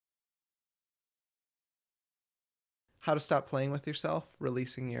how to stop playing with yourself,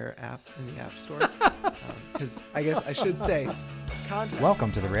 releasing your app in the App Store. Because I guess I should say, context.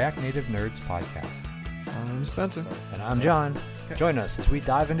 Welcome to the React Native Nerds podcast. I'm Spencer. And I'm John. Okay. Join us as we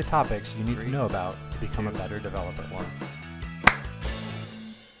dive into topics you need to know about to become a better developer.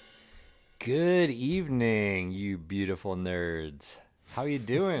 Good evening, you beautiful nerds. How are you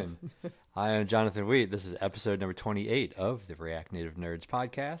doing? I am Jonathan Wheat. This is episode number 28 of the React Native Nerds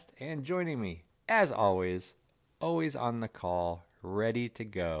podcast. And joining me, as always on the call, ready to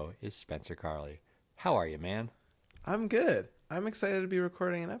go, is Spencer Carley. How are you, man? I'm good. I'm excited to be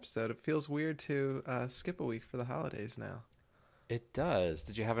recording an episode. It feels weird to skip a week for the holidays now. It does.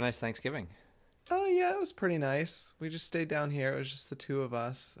 Did you have a nice Thanksgiving? Oh, yeah, it was pretty nice. We just stayed down here. It was just the two of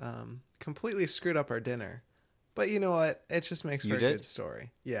us. Completely screwed up our dinner. But you know what? It just makes for a good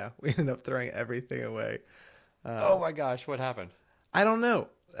story. Yeah, we ended up throwing everything away. Oh my gosh, what happened? I don't know.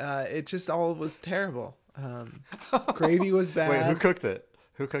 It just all was terrible. Gravy was bad. Wait, who cooked it?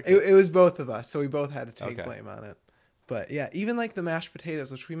 It was both of us, so we both had to take Okay. blame on it. But yeah, even like the mashed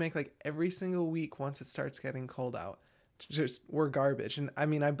potatoes, which we make like every single week once it starts getting cold out, just were garbage. And I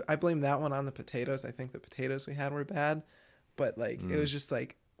mean, I blame that one on the potatoes. I think the potatoes we had were bad, but like it was just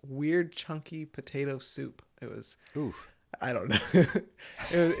like weird chunky potato soup. It was, Oof. I don't know.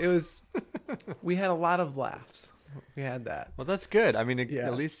 it was we had a lot of laughs. We had that. Well, that's good. I mean, Yeah.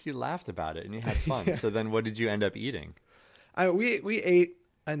 at least you laughed about it and you had fun. Yeah. So then what did you end up eating? We ate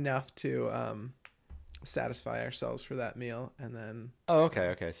enough to satisfy ourselves for that meal, and then Oh,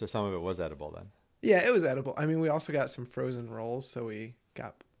 okay. So some of it was edible then. yeah, it was edible. I mean, we also got some frozen rolls, so we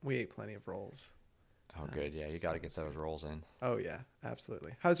ate plenty of rolls. Oh, good. Yeah, you got to get those rolls in. Oh yeah,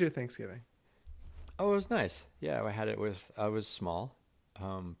 absolutely. How's your Thanksgiving? Oh, it was nice. Yeah, I was small,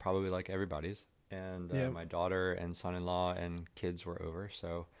 probably like everybody's. And Yeah. my daughter and son-in-law and kids were over.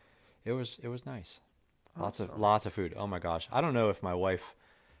 So it was nice. Awesome. Lots of food. Oh my gosh. I don't know if my wife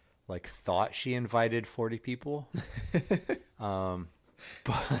like thought she invited 40 people.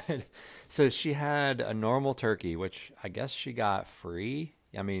 But so she had a normal turkey, which I guess she got free.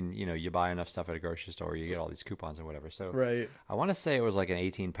 I mean, you buy enough stuff at a grocery store, you get all these coupons and whatever. So Right. I want to say it was like an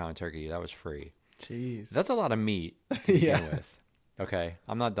 18-pound turkey. That was free. Jeez. That's a lot of meat to begin Yeah. with. Okay,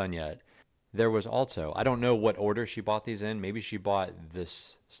 I'm not done yet. There was also, I don't know what order she bought these in. Maybe she bought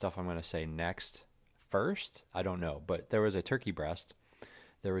this stuff I'm going to say next first. I don't know. But there was a turkey breast.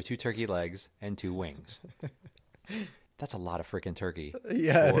 There were 2 turkey legs and 2 wings. That's a lot of freaking turkey.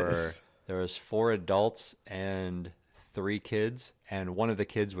 Yes. There was 4 adults and 3 kids. And one of the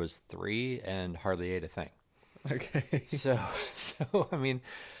kids was 3 and hardly ate a thing. Okay. So I mean,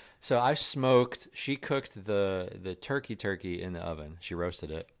 so I smoked. She cooked the turkey in the oven. She roasted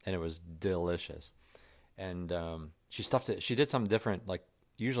it, and it was delicious. And she stuffed it. She did something different. Like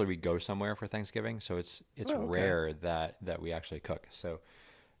usually we go somewhere for Thanksgiving, so it's Oh, okay. rare that we actually cook. So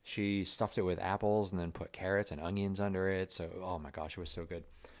she stuffed it with apples and then put carrots and onions under it. So oh my gosh, it was so good.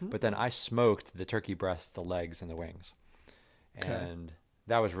 But then I smoked the turkey breast, the legs, and the wings, Okay. and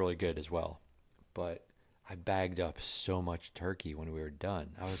that was really good as well. But I bagged up so much turkey when we were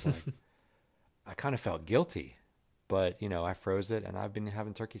done. I was like, I kind of felt guilty, but I froze it and I've been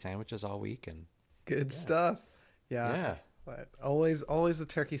having turkey sandwiches all week and Good stuff. Yeah. yeah. But always the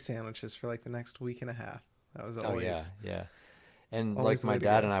turkey sandwiches for like the next week and a half. That was Oh always yeah. And always like the my way to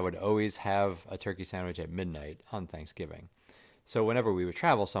dad go. and I would always have a turkey sandwich at midnight on Thanksgiving. So whenever we would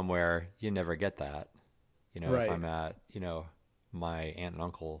travel somewhere, you never get that. Right. If I'm at, my aunt and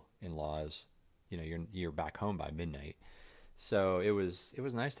uncle in laws, you're back home by midnight. So it was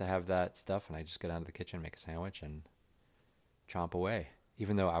nice to have that stuff, and I just get out of the kitchen, make a sandwich, and chomp away,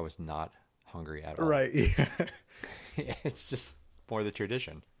 even though I was not hungry at all. Right. Yeah. It's just more the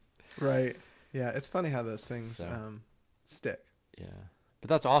tradition. Right. Yeah. It's funny how those things So. stick. Yeah. But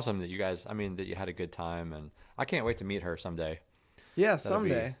that's awesome that you guys, that you had a good time, and I can't wait to meet her someday. Yeah. That'll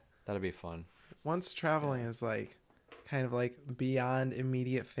Someday. That'll be fun. Once traveling is like kind of like beyond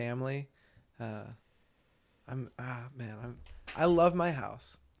immediate family, I love my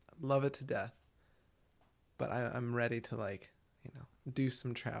house. I love it to death. But I'm ready to do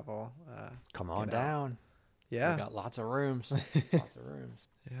some travel. Come on Get out. down. Yeah. We got lots of rooms. Lots of rooms.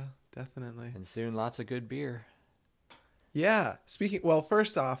 Yeah, definitely. And soon lots of good beer. Yeah. Well,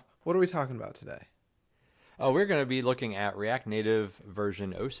 first off, what are we talking about today? Oh, we're going to be looking at React Native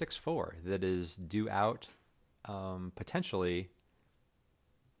version 064 that is due out potentially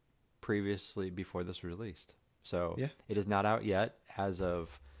previously before this was released. So Yeah. it is not out yet as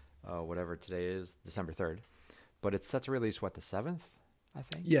of whatever today is, December 3rd. But it's set to release, the 7th, I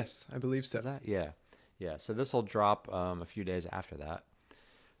think? Yes, I believe so. Is that? Yeah. Yeah. So this will drop a few days after that.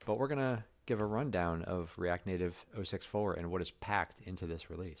 But we're going to give a rundown of React Native 064 and what is packed into this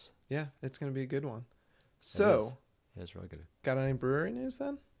release. Yeah, it's going to be a good one. It So, is. It's really good. got any brewery news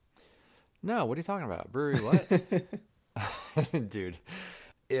then? No, what are you talking about? Brewery what? Dude,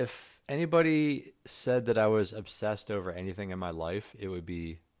 if anybody said that I was obsessed over anything in my life, it would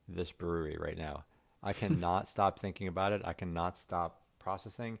be this brewery right now. I cannot stop thinking about it. I cannot stop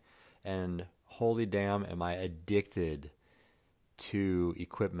processing. And holy damn, am I addicted to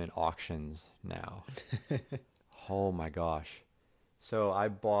equipment auctions now. Oh my gosh. So I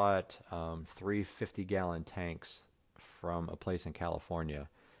bought 3 50-gallon tanks from a place in California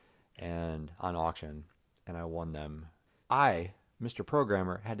and on auction, and I won them. I, Mr.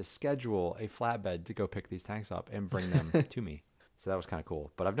 Programmer, had to schedule a flatbed to go pick these tanks up and bring them to me. So that was kind of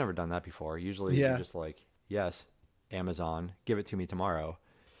cool. But I've never done that before. Usually you're just like, yes, Amazon, give it to me tomorrow.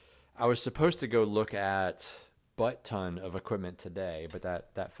 I was supposed to go look at butt ton of equipment today, but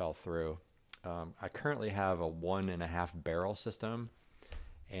that fell through. I currently have a 1.5 barrel system,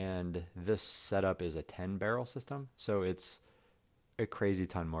 and this setup is a 10 barrel system. So it's a crazy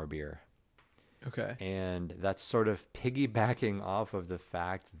ton more beer. Okay. And that's sort of piggybacking off of the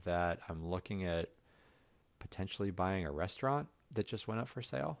fact that I'm looking at potentially buying a restaurant that just went up for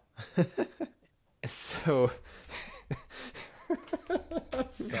sale. So,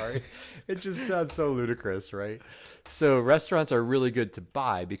 sorry, it just sounds so ludicrous, right? So restaurants are really good to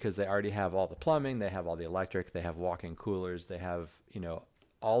buy because they already have all the plumbing, they have all the electric, they have walk-in coolers, they have,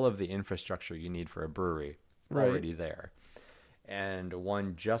 all of the infrastructure you need for a brewery already there. And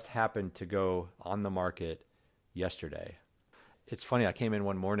one just happened to go on the market yesterday. It's funny, I came in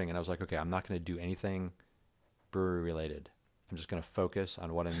one morning and I was like, okay, I'm not going to do anything brewery related. I'm just going to focus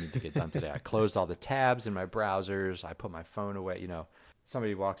on what I need to get done today. I closed all the tabs in my browsers. I put my phone away.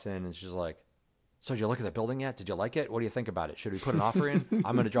 Somebody walks in and she's like, so did you look at the building yet? Did you like it? What do you think about it? Should we put an offer in?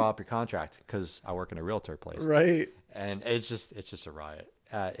 I'm going to draw up your contract because I work in a realtor place. Right. And it's just a riot.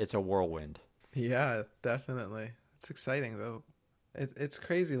 It's a whirlwind. Yeah, definitely. It's exciting though. It's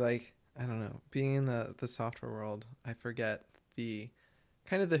crazy. Like, I don't know, being in the software world, I forget the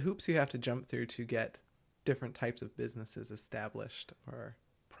kind of the hoops you have to jump through to get different types of businesses established or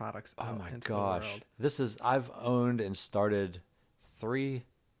products out into the world. I've owned and started 3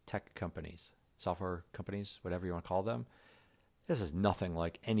 tech companies, software companies, whatever you want to call them. This is nothing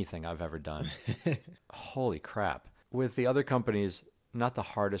like anything I've ever done. Holy crap. With the other companies, not the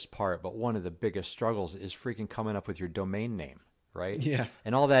hardest part, but one of the biggest struggles is freaking coming up with your domain name, right? Yeah.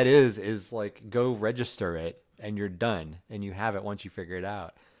 And all that is like, go register it and you're done and you have it once you figure it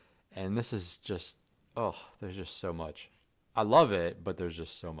out. And this is just, there's just so much. I love it, but there's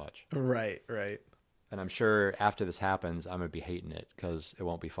just so much. Right. And I'm sure after this happens, I'm going to be hating it because it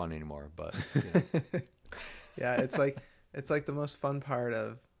won't be fun anymore. But yeah, it's like the most fun part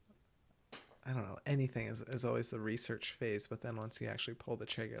of, I don't know, anything is always the research phase. But then once you actually pull the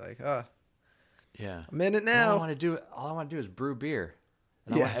trigger, like, yeah, I'm in it now. All I want to do is brew beer.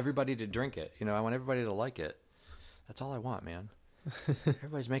 And I want everybody to drink it. I want everybody to like it. That's all I want, man.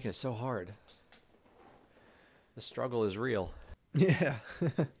 Everybody's making it so hard. The struggle is real. Yeah.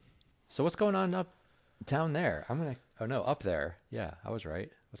 So what's going on down there? Up there. Yeah, I was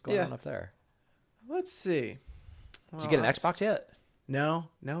right. What's going on up there? Let's see. Did you get an Xbox yet? No,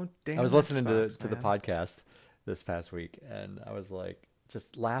 damn. I was listening Xbox, to the podcast this past week, and I was like,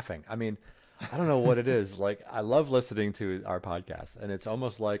 just laughing. I mean, I don't know what it is. Like, I love listening to our podcast, and it's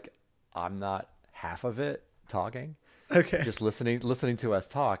almost like I'm not half of it talking. Okay. Just listening to us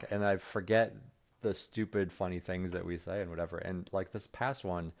talk, and I forget the stupid, funny things that we say and whatever. And like this past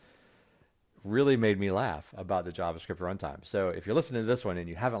one really made me laugh about the JavaScript runtime. So if you're listening to this one and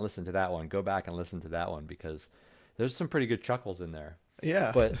you haven't listened to that one, go back and listen to that one because there's some pretty good chuckles in there.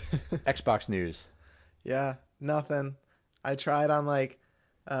 Yeah. But Xbox news. Yeah, nothing. I tried on like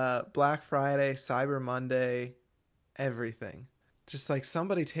Black Friday, Cyber Monday, everything. Just like,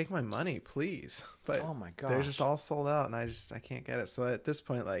 somebody take my money, please. But oh my gosh, they're just all sold out, and I can't get it. So at this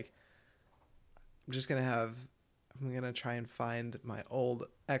point, like, I'm gonna try and find my old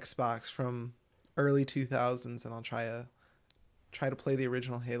Xbox from early 2000s, and I'll try to play the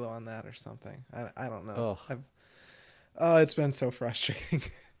original Halo on that or something. I don't know. It's been so frustrating.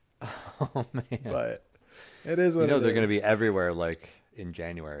 Oh man. But it is what it is. They're going to be everywhere like in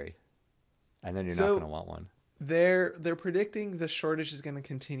January, and then you're not going to want one. They're predicting the shortage is going to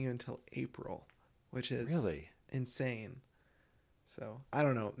continue until April, which is really insane. So I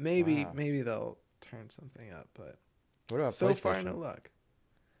don't know. Maybe they'll turn something up, but what about so far no luck.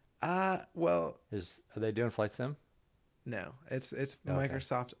 Well, are they doing Flight Sim? No, it's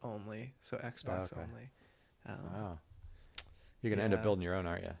Microsoft only, so Xbox only. Wow. You're gonna end up building your own,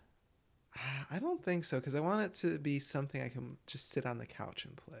 aren't you? I don't think so because I want it to be something I can just sit on the couch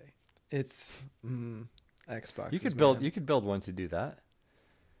and play. It's Xbox. You could build one to do that.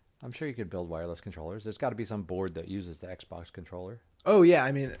 I'm sure you could build wireless controllers. There's got to be some board that uses the Xbox controller. Oh yeah,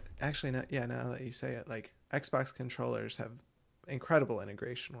 I mean, actually, now that you say it, like Xbox controllers have incredible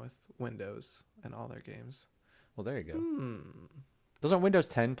integration with Windows and all their games. Well, there you go. Doesn't Windows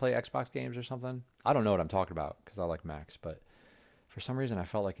 10 play Xbox games or something? I don't know what I'm talking about because I like Macs, but for some reason I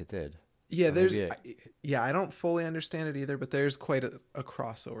felt like it did. Yeah, I don't fully understand it either, but there's quite a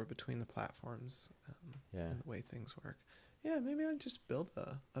crossover between the platforms and the way things work. Yeah, maybe I'd just build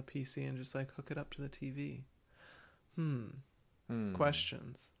a PC and just like hook it up to the TV.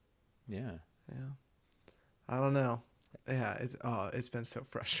 Questions. Yeah. I don't know. Yeah, it's been so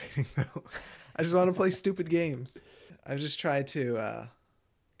frustrating though. I just want to play stupid games. I've just tried to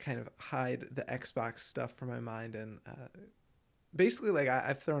kind of hide the Xbox stuff from my mind and basically like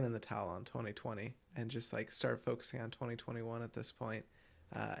I've thrown in the towel on 2020 and just like started focusing on 2021 at this point.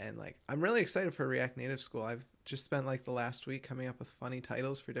 And like I'm really excited for React Native School. I've just spent like the last week coming up with funny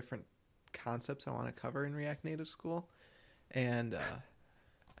titles for different concepts I want to cover in React Native School. And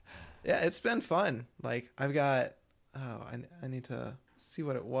yeah, it's been fun. Like I've got I need to see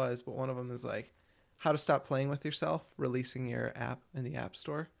what it was, but one of them is like how to stop playing with yourself, releasing your app in the App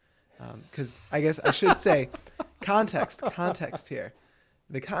Store. Because I guess I should say context here.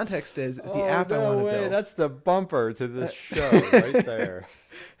 The context is the app I want to build. That's the bumper to this show right there.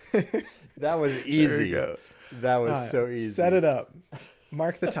 That was easy. There we go. That was so easy. Set it up.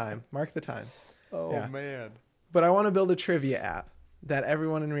 Mark the time. Oh, yeah. Man. But I want to build a trivia app that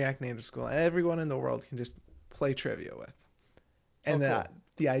everyone in React Native School, everyone in the world can just play trivia with. And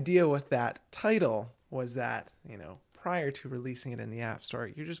the idea with that title was that, prior to releasing it in the App Store,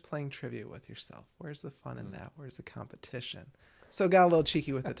 you're just playing trivia with yourself. Where's the fun in that? Where's the competition? So got a little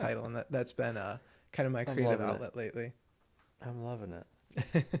cheeky with the title, and that's been kind of my creative outlet lately. I'm loving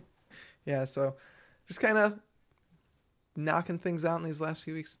it. Yeah, so just kind of knocking things out in these last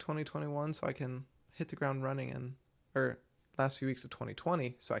few weeks of 2021 so I can hit the ground running or last few weeks of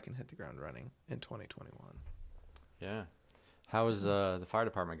 2020 so I can hit the ground running in 2021. Yeah. How is the fire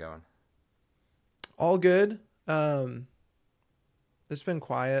department going? All good. It's been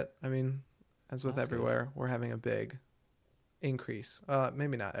quiet. I mean, as with everywhere, we're having a big increase.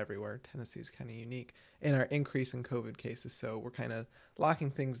 Maybe not everywhere. Tennessee's kind of unique in our increase in COVID cases. So we're kind of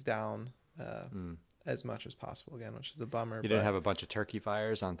locking things down as much as possible again, which is a bummer. You didn't have a bunch of turkey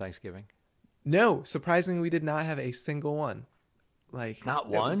fires on Thanksgiving? No, surprisingly, we did not have a single one. Like not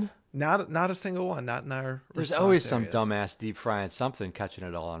one? Not a single one. Not in our. There's always some dumbass deep frying something, catching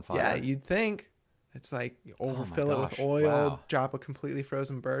it all on fire. Yeah, you'd think. It's like you overfill it with oil, drop a completely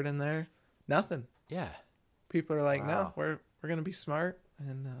frozen bird in there. Nothing. Yeah. People are like, no, we're gonna be smart,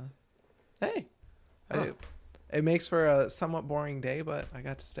 and hey, it makes for a somewhat boring day, but I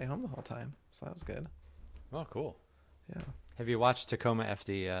got to stay home the whole time, so that was good. Oh, cool. Yeah. Have you watched Tacoma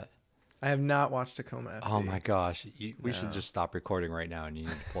FD yet? I have not watched Tacoma FD. Oh my gosh, we should just stop recording right now, and you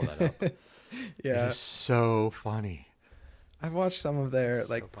need to pull that up. Yeah. It's so funny. I've watched some of their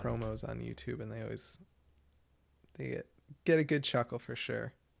promos on YouTube, and they get a good chuckle for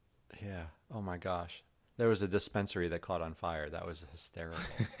sure. Yeah. Oh my gosh. There was a dispensary that caught on fire. That was hysterical.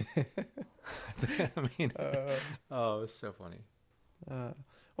 I mean, it was so funny. Well,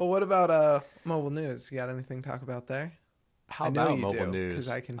 what about mobile news? You got anything to talk about there? How about mobile news? Because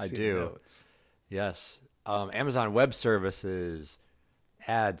I can see the notes. Yes. Amazon Web Services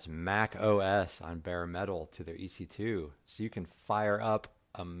adds Mac OS on bare metal to their EC2, so you can fire up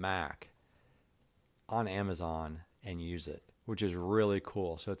a Mac on Amazon and use it, which is really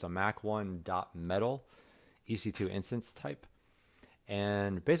cool. So it's a Mac One.metal EC2 instance type,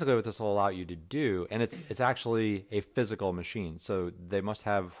 and basically what this will allow you to do, and it's actually a physical machine, so they must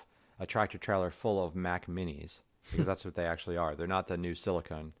have a tractor trailer full of Mac Minis, because that's what they actually are. They're not the new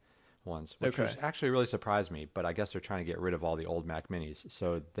silicone ones, which was actually really surprised me, but I guess they're trying to get rid of all the old Mac Minis,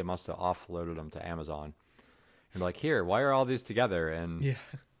 so they must have offloaded them to Amazon. And like, here, wire all these together, and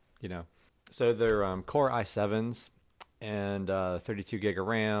so they're Core i7s and 32 gig of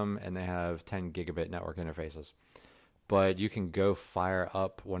RAM, and they have 10 gigabit network interfaces. But you can go fire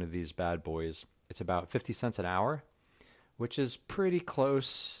up one of these bad boys. It's about 50 cents an hour, which is pretty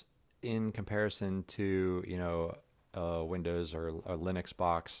close in comparison to Windows or a Linux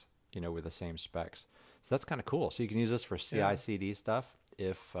box, with the same specs. So that's kind of cool. So you can use this for CI/CD stuff.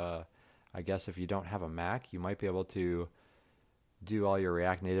 If I guess if you don't have a Mac, you might be able to do all your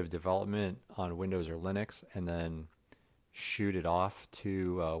React Native development on Windows or Linux, and then shoot it off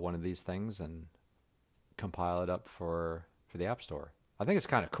to one of these things and compile it up for the App Store. I think it's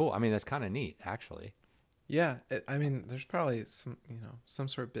kind of cool. I mean, that's kind of neat, actually. Yeah, I mean, there's probably some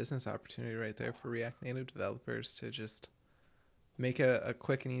sort of business opportunity right there for React Native developers to just make a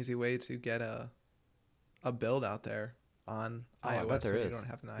quick and easy way to get a build out there on I bet iOS there when you is. don't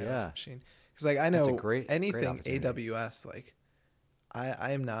have an iOS Yeah. machine. Because like I That's a know great anything opportunity. AWS, like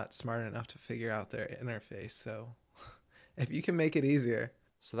I am not smart enough to figure out their interface. So if you can make it easier,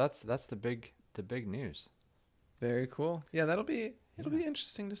 So that's the big news. very cool. Yeah, it'll Yeah. be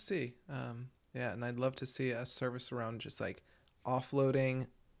interesting to see. Yeah, and I'd love to see a service around just like offloading,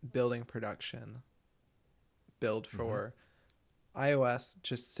 building production, build hmm for iOS.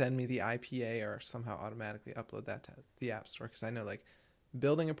 Just send me the IPA or somehow automatically upload that to the App Store because I know like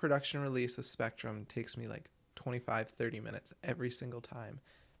building a production release of Spectrum takes me like 25-30 minutes every single time,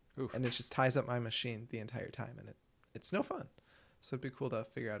 Oof. and it just ties up my machine the entire time, and it's no fun. So it'd be cool to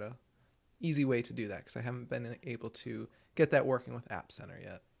figure out a easy way to do that because I haven't been able to get that working with App Center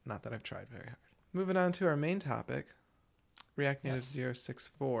yet. Not that I've tried very hard. Moving on to our main topic, React Native Yes.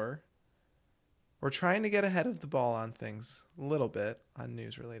 064. We're trying to get ahead of the ball on things a little bit on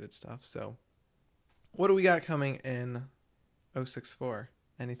news related stuff. So, what do we got coming in 064?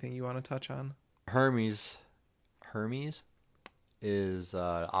 Anything you want to touch on? Hermes is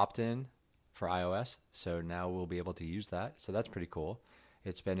opt-in for iOS, so now we'll be able to use that. So that's pretty cool.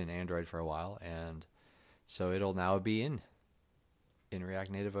 It's been in Android for a while, and so it'll now be in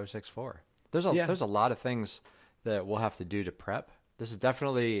React Native 064. Yeah. There's a lot of things that we'll have to do to prep. This is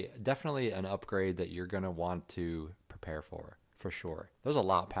definitely an upgrade that you're gonna want to prepare for sure. There's a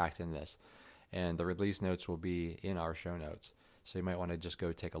lot packed in this, and the release notes will be in our show notes. So you might want to just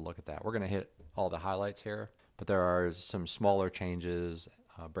go take a look at that. We're gonna hit all the highlights here, but there are some smaller changes,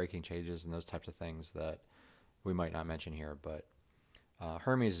 breaking changes, and those types of things that we might not mention here. But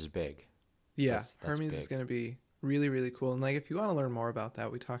Hermes is big. Yeah, That's Hermes is big. going to be really, really cool. And like, if you want to learn more about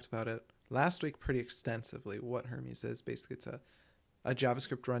that, we talked about it last week pretty extensively. What Hermes is basically, it's a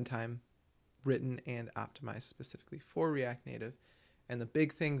JavaScript runtime written and optimized specifically for React Native. And the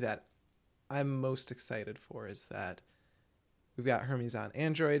big thing that I'm most excited for is that we've got Hermes on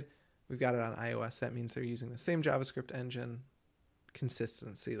Android, we've got it on iOS. That means they're using the same JavaScript engine,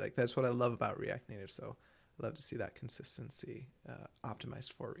 consistency. Like, that's what I love about React Native. So I love to see that consistency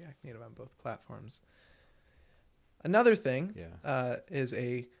optimized for React Native on both platforms. Another thing Yeah. is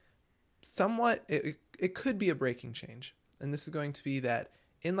a somewhat, it could be a breaking change. And this is going to be that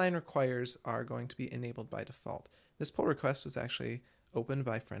inline requires are going to be enabled by default. This pull request was actually opened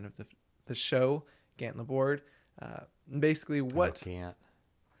by a friend of the show, Gant Laborde. Basically, what? Oh, can't.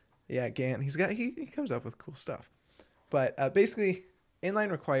 Yeah, Gant. He comes up with cool stuff. But basically,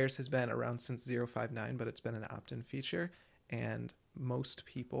 inline requires has been around since 059, but it's been an opt-in feature, and most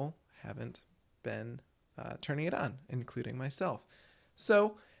people haven't been turning it on, including myself.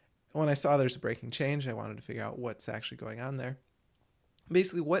 So when I saw there's a breaking change, I wanted to figure out what's actually going on there.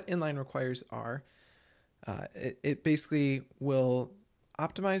 Basically, what inline requires are, it basically will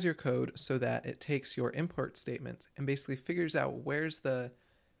optimize your code so that it takes your import statements and basically figures out where's the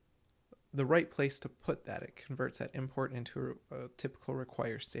right place to put that. It converts that import into a typical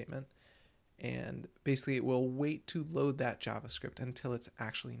require statement, and basically it will wait to load that JavaScript until it's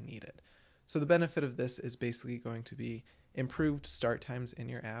actually needed. So the benefit of this is basically going to be improved start times in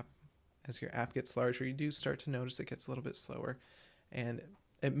your app. As your app gets larger, you do start to notice it gets a little bit slower, and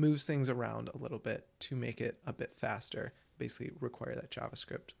it moves things around a little bit to make it a bit faster. Basically require that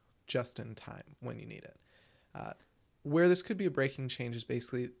JavaScript just in time when you need it. Where this could be a breaking change is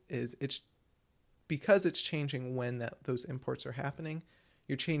basically it's because it's changing when those imports are happening.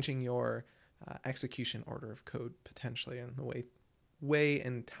 You're changing your execution order of code potentially, and the way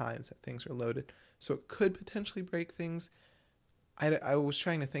and times that things are loaded. So it could potentially break things. I was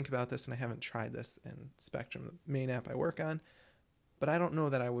trying to think about this, and I haven't tried this in Spectrum, the main app I work on, but I don't know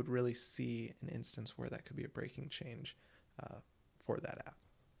that I would really see an instance where that could be a breaking change for that app.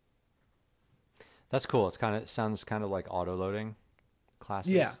 That's cool. Sounds kind of like auto loading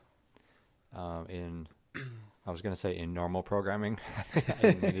classes. Yeah. In I was gonna say in normal programming. I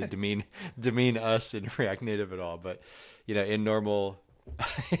didn't mean to demean us in React Native at all, but in normal,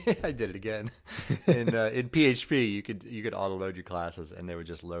 I did it again. In PHP, you could auto load your classes, and they would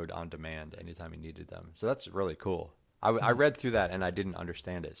just load on demand anytime you needed them. So that's really cool. I read through that and I didn't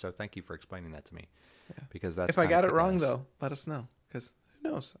understand it. So thank you for explaining that to me. Yeah. Because that's If I kinda got it kicking wrong, us. though, let us know, because who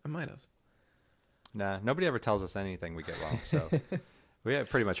knows? I might have. Nah, nobody ever tells us anything we get wrong. So we have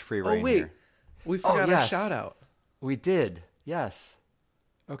pretty much free Oh, reign wait. here. We forgot our yes. shout out. We did. Yes.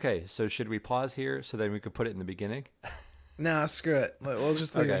 Okay, so should we pause here so then we could put it in the beginning? Nah, screw it. We'll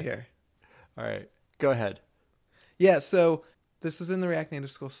just leave it Okay. here. All right. Go ahead. Yeah, so this was in the React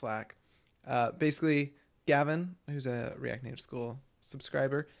Native School Slack. Basically, Gavin, who's a React Native School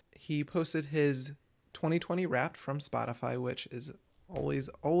subscriber, he posted his 2020 Wrapped from Spotify, which is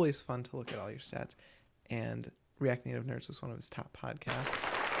always fun to look at all your stats. And React Native Nerds was one of his top podcasts.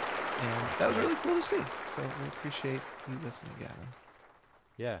 And that was really cool to see. So we appreciate you listening, Gavin.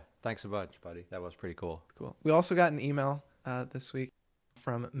 Yeah, thanks a bunch, buddy. That was pretty cool. Cool. We also got an email this week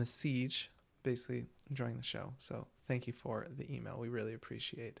from Message, basically enjoying the show. So thank you for the email. We really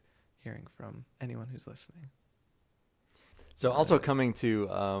appreciate hearing from anyone who's listening. So also coming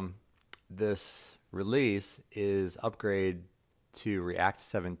to this release is upgrade to React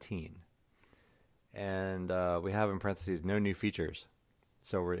 17. And we have in parentheses no new features.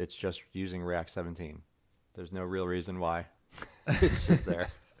 So it's just using React 17. There's no real reason why. It's just there.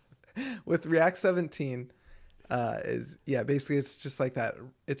 With React 17, basically it's just like that.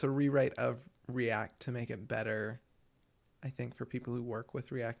 It's a rewrite of React to make it better, I think, for people who work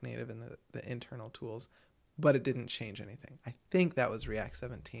with React Native and the internal tools, but it didn't change anything. I think that was React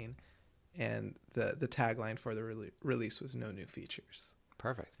 17, and the tagline for the release was no new features.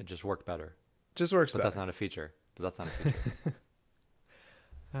 Perfect. It just worked better. Just works but better. That's not a feature.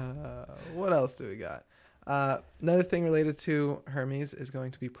 What else do we got? Another thing related to Hermes is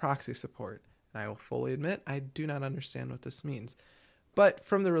going to be proxy support. And I will fully admit, I do not understand what this means. But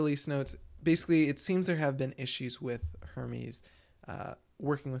from the release notes, basically, it seems there have been issues with Hermes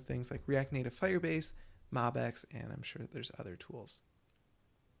working with things like React Native Firebase, MobX, and I'm sure there's other tools.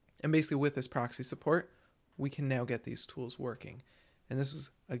 And basically, with this proxy support, we can now get these tools working. And this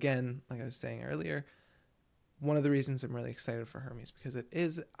is, again, like I was saying earlier, one of the reasons I'm really excited for Hermes, because it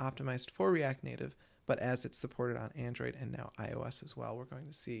is optimized for React Native, but as it's supported on Android and now iOS as well, we're going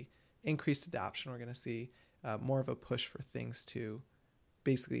to see increased adoption. We're going to see more of a push for things to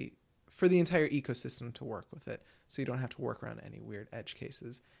basically, for the entire ecosystem to work with it, so you don't have to work around any weird edge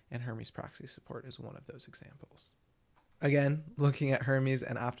cases, and Hermes proxy support is one of those examples. Again, looking at Hermes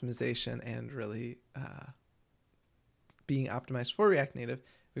and optimization and really being optimized for React Native,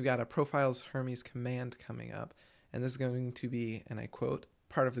 we've got a Profiles Hermes command coming up, and this is going to be, and I quote,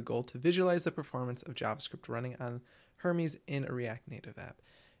 part of the goal to visualize the performance of JavaScript running on Hermes in a React Native app.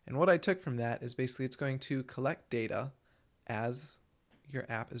 And what I took from that is basically it's going to collect data as your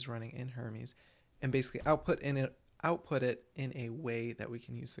app is running in Hermes and basically output it in a way that we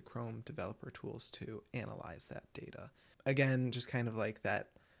can use the Chrome developer tools to analyze that data. Again, just kind of like that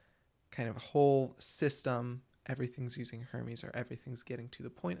kind of whole system, everything's using Hermes or everything's getting to the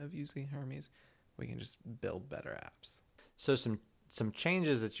point of using Hermes, we can just build better apps. So some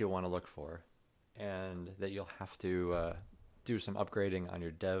changes that you'll want to look for and that you'll have to do some upgrading on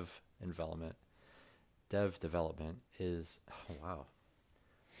your dev development is, oh, wow.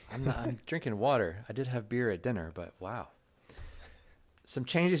 I'm drinking water. I did have beer at dinner, but wow. Some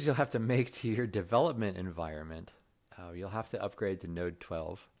changes you'll have to make to your development environment. You'll have to upgrade to Node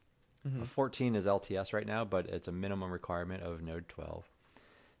 12. Mm-hmm. 14 is LTS right now, but it's a minimum requirement of Node 12.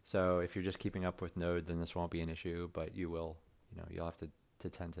 So if you're just keeping up with Node, then this won't be an issue, but you'll have to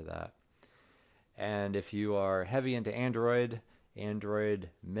tend to that. And if you are heavy into Android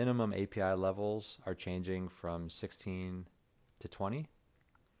minimum API levels are changing from 16 to 20.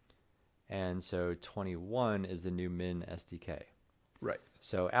 And so 21 is the new Min SDK. Right.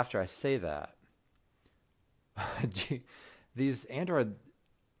 So after I say that, these Android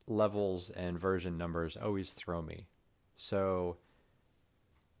levels and version numbers always throw me. So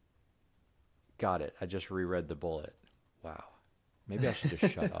got it. I just reread the bullet. Wow. Maybe I should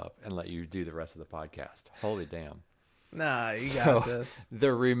just shut up and let you do the rest of the podcast. Holy damn. Nah, you got this.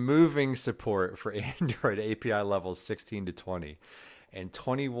 They're removing support for Android API levels 16 to 20. And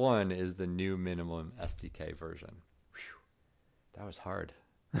 21 is the new minimum SDK version. Whew. That was hard.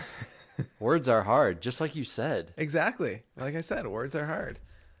 Words are hard, just like you said. Exactly. Like I said, words are hard.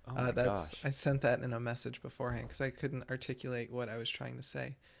 Oh my gosh. I sent that in a message beforehand because I couldn't articulate what I was trying to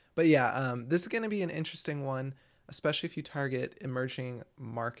say. But yeah, this is going to be an interesting one, especially if you target emerging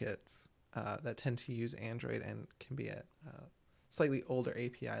markets that tend to use Android and can be at slightly older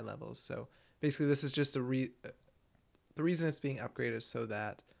API levels. So basically, this is just the reason it's being upgraded is so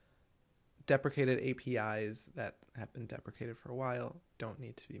that deprecated APIs that have been deprecated for a while don't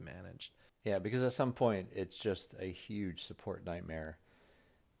need to be managed. Yeah, because at some point, it's just a huge support nightmare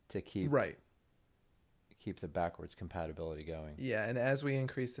to keep the backwards compatibility going. Yeah, and as we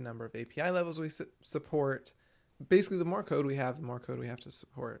increase the number of API levels we support, basically the more code we have, the more code we have to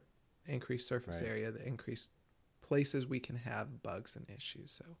support. Increased surface area, the increased places we can have bugs and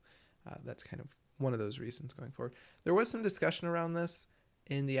issues. So that's kind of one of those reasons going forward. There was some discussion around this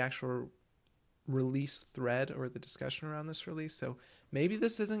in the actual release thread or the discussion around this release. So maybe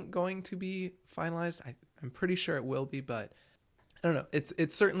this isn't going to be finalized. I'm pretty sure it will be, but I don't know.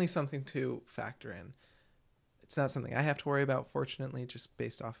 It's certainly something to factor in. It's not something I have to worry about, fortunately, just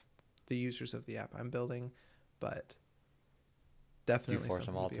based off the users of the app I'm building, but definitely Do you force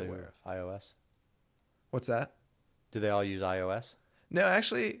something them all to to be aware of. iOS? What's that? Do they all use iOS? No,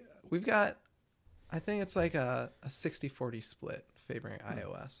 actually, we've got, I think it's like a 60-40 split favoring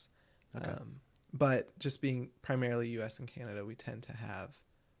iOS. Okay. But just being primarily US and Canada, we tend to have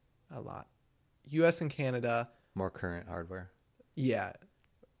a lot. US and Canada, More current hardware. yeah,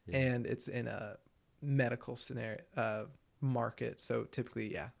 Yeah. and it's in a medical scenario market, so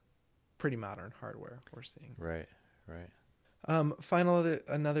typically, yeah, pretty modern hardware we're seeing. Right. Right.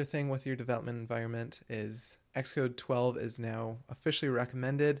 Another thing with your development environment is Xcode 12 is now officially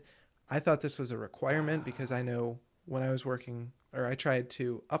recommended. I thought this was a requirement because I know when I was working, or I tried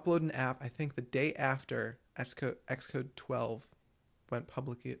to upload an app, I think the day after Xcode 12 went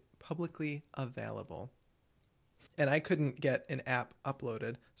publicly available, and I couldn't get an app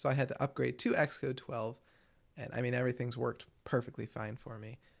uploaded, so I had to upgrade to Xcode 12, and I mean, everything's worked perfectly fine for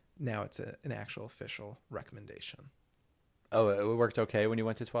me. Now it's an actual official recommendation. Oh, it worked okay when you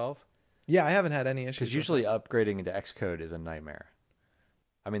went to 12? Yeah, I haven't had any issues. Because usually upgrading into Xcode is a nightmare.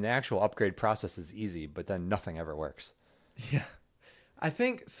 I mean, the actual upgrade process is easy, but then nothing ever works. Yeah. I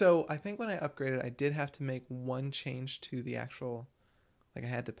think so. I think when I upgraded, I did have to make one change to the actual, like I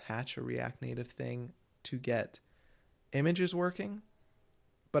had to patch a React Native thing to get images working.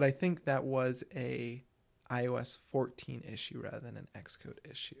 But I think that was a iOS 14 issue rather than an Xcode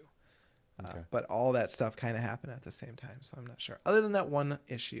issue. Okay. But all that stuff kind of happened at the same time, so I'm not sure. Other than that one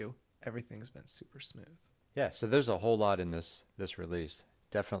issue, everything's been super smooth. Yeah, so there's a whole lot in this release.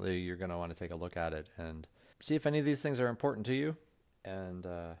 Definitely you're going to want to take a look at it and see if any of these things are important to you and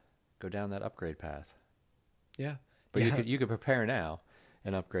go down that upgrade path. Yeah. But yeah. you could prepare now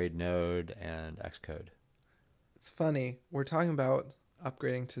and upgrade Node and Xcode. It's funny. We're talking about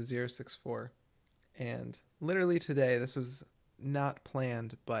upgrading to 0.64, and literally today, this was not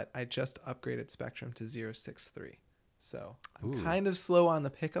planned, but I just upgraded Spectrum to 0.63. So I'm Ooh. kind of slow on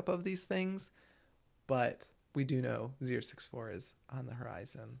the pickup of these things, but we do know 0.64 is on the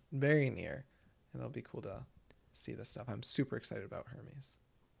horizon, very near, and it'll be cool to see this stuff. I'm super excited about Hermes.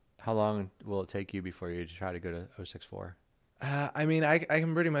 How long will it take you before you try to go to 0.64? I mean, I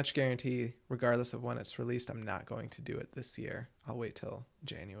can pretty much guarantee, regardless of when it's released, I'm not going to do it this year. I'll wait till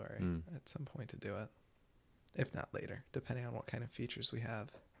January at some point to do it, if not later, depending on what kind of features we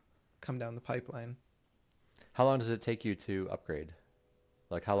have come down the pipeline. How long does it take you to upgrade?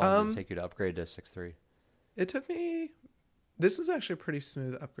 Like, how long does it take you to upgrade to 6.3? It took me, this was actually a pretty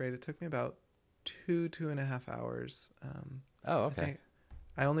smooth upgrade. It took me about 2.5 hours. Oh, okay.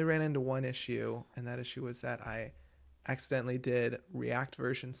 I only ran into one issue, and that issue was that I accidentally did React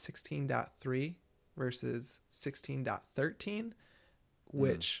version 16.3 versus 16.13,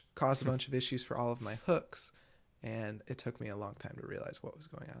 which caused a bunch of issues for all of my hooks, and it took me a long time to realize what was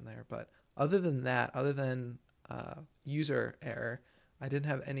going on there. But other than that, other than user error, I didn't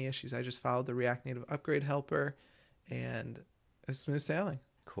have any issues. I just followed the React Native upgrade helper, and it was smooth sailing.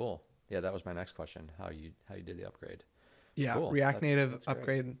 Cool. Yeah, that was my next question. How you did the upgrade? Yeah, Cool. React Native that's great.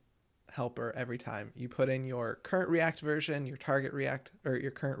 upgrade helper every time. You put in your current React version, your target React, or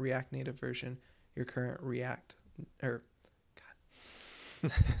your current React Native version, your current React, or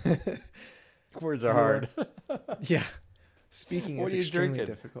God. Words are hard. Yeah. Speaking What is are you extremely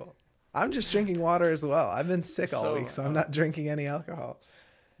drinking? difficult. I'm just drinking water as well. I've been sick all So, week, so I'm not drinking any alcohol.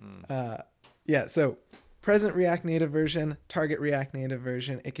 Yeah, so present React Native version, target React Native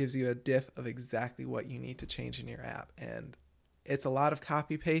version, it gives you a diff of exactly what you need to change in your app. And it's a lot of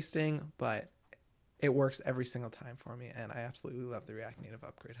copy pasting, but it works every single time for me. And I absolutely love the React Native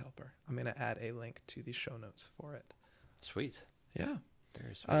upgrade helper. I'm going to add a link to the show notes for it. Sweet. Yeah.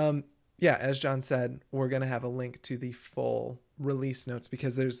 Very sweet. Yeah, as John said, we're going to have a link to the full release notes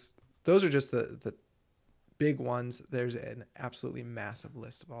because those are just the big ones. There's an absolutely massive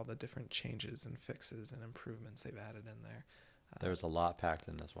list of all the different changes and fixes and improvements they've added in there. There's a lot packed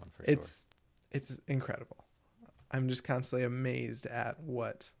in this one for sure. It's incredible. I'm just constantly amazed at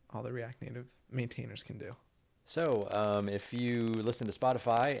what all the React Native maintainers can do. So, if you listen to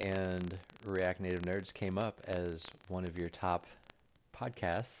Spotify and React Native Nerds came up as one of your top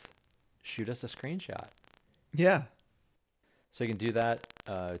podcasts, shoot us a screenshot. Yeah. So you can do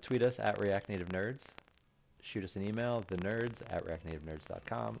that. Tweet us at React Native Nerds. Shoot us an email,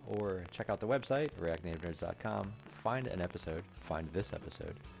 thenerds@reactnativenerds.com, or check out the website, reactnativenerds.com. Find this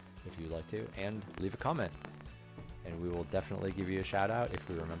episode, if you'd like to, and leave a comment. And we will definitely give you a shout out if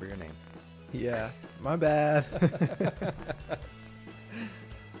we remember your name. Yeah, my bad.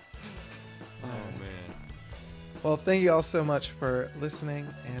 Oh, man. Well, thank you all so much for listening,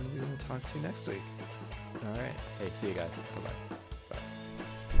 and we will talk to you next week. All right. Hey, see you guys. Bye-bye. Bye.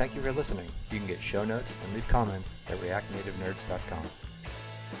 Thank you for listening. You can get show notes and leave comments at reactnativenerds.com.